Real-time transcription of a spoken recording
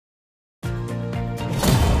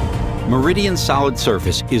Meridian Solid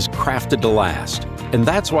Surface is crafted to last, and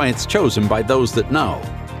that's why it's chosen by those that know.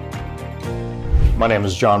 My name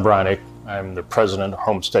is John Brinich. I'm the president of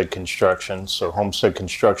Homestead Construction. So Homestead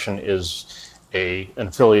Construction is an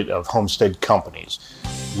affiliate of Homestead Companies.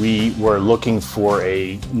 We were looking for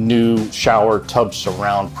a new shower tub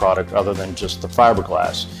surround product other than just the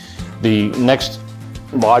fiberglass. The next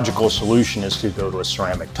logical solution is to go to a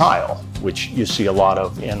ceramic tile, which you see a lot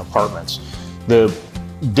of in apartments. The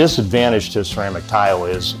disadvantage to ceramic tile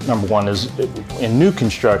is, number one, is in new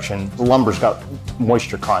construction, the lumber's got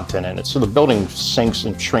moisture content in it, so the building sinks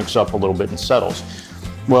and shrinks up a little bit and settles.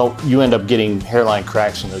 Well, you end up getting hairline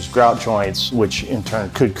cracks in those grout joints, which in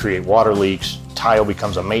turn could create water leaks. Tile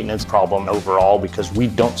becomes a maintenance problem overall because we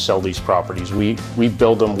don't sell these properties. We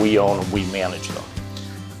build them, we own them, we manage them.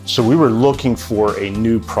 So we were looking for a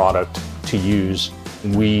new product to use.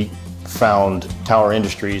 We found Tower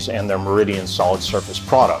Industries and their Meridian Solid Surface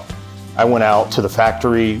product. I went out to the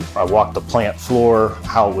factory, I walked the plant floor,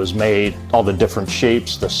 how it was made, all the different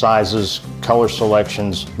shapes, the sizes, color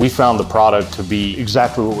selections. We found the product to be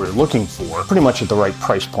exactly what we were looking for, pretty much at the right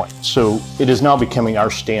price point. So it is now becoming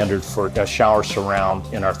our standard for a shower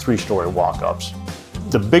surround in our 3-story walk-ups.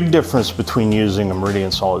 The big difference between using a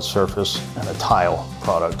Meridian Solid Surface and a tile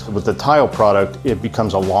product, with the tile product, it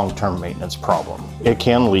becomes a long-term maintenance problem. It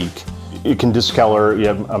can leak. It can discolor.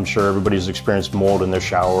 I'm sure everybody's experienced mold in their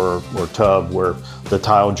shower or tub where the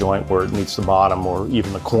tile joint where it meets the bottom or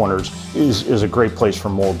even the corners is a great place for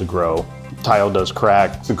mold to grow. Tile does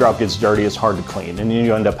crack. The grout gets dirty, it's hard to clean, and then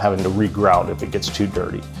you end up having to re-grout if it gets too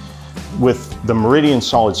dirty. With the Meridian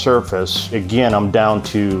Solid Surface, again, I'm down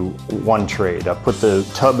to one trade. I put the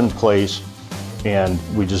tub in place and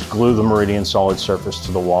we just glue the Meridian Solid Surface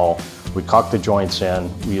to the wall. We caulk the joints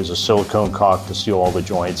in. We use a silicone caulk to seal all the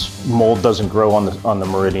joints. Mold doesn't grow on the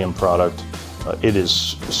Meridian product. It is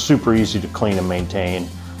super easy to clean and maintain.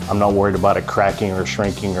 I'm not worried about it cracking or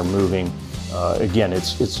shrinking or moving. Again,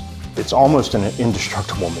 it's almost an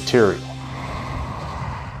indestructible material.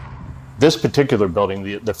 This particular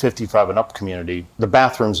building, the 55 and up community, the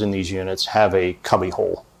bathrooms in these units have a cubby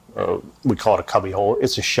hole. We call it a cubby hole.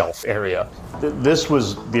 It's a shelf area. This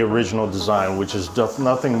was the original design, which is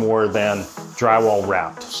nothing more than drywall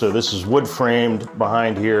wrapped. So this is wood framed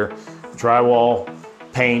behind here, drywall,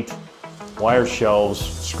 paint, wire shelves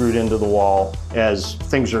screwed into the wall. As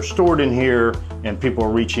things are stored in here and people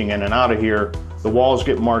are reaching in and out of here, the walls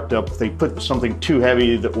get marked up. If they put something too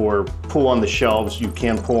heavy or pull on the shelves, you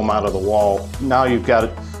can pull them out of the wall. Now you've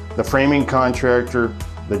got the framing contractor,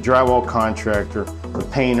 the drywall contractor, the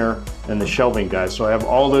painter, and the shelving guy. So I have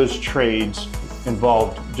all those trades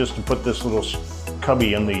involved just to put this little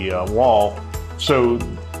cubby in the wall. So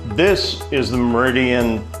this is the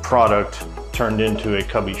Meridian product turned into a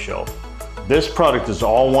cubby shelf. This product is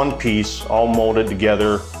all one piece, all molded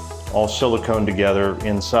together, all silicone together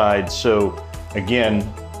inside. So again,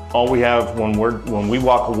 all we have when we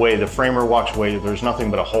walk away, the framer walks away, there's nothing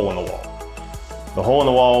but a hole in the wall. The hole in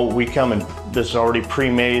the wall, we come and this is already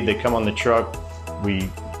pre-made. They come on the truck, we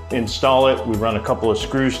install it, we run a couple of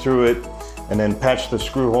screws through it, and then patch the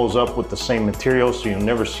screw holes up with the same material so you'll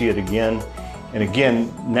never see it again. And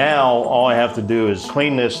again, now all I have to do is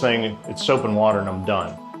clean this thing, it's soap and water, and I'm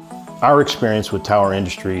done. Our experience with Tower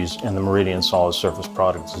Industries and the Meridian Solid Surface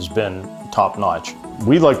products has been top-notch.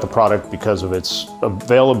 We like the product because of its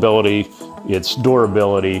availability, its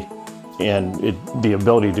durability, and the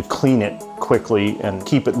ability to clean it quickly and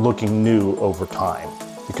keep it looking new over time.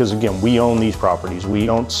 Because again, we own these properties, we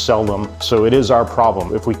don't sell them, so it is our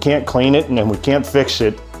problem. If we can't clean it and then we can't fix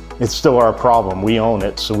it, it's still our problem. We own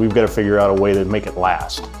it, so we've got to figure out a way to make it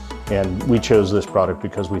last. And we chose this product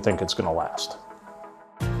because we think it's going to last.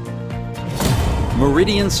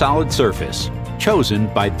 Meridian Solid Surface, chosen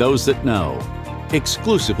by those that know.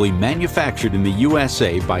 Exclusively manufactured in the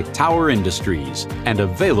USA by Tower Industries and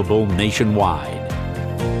available nationwide.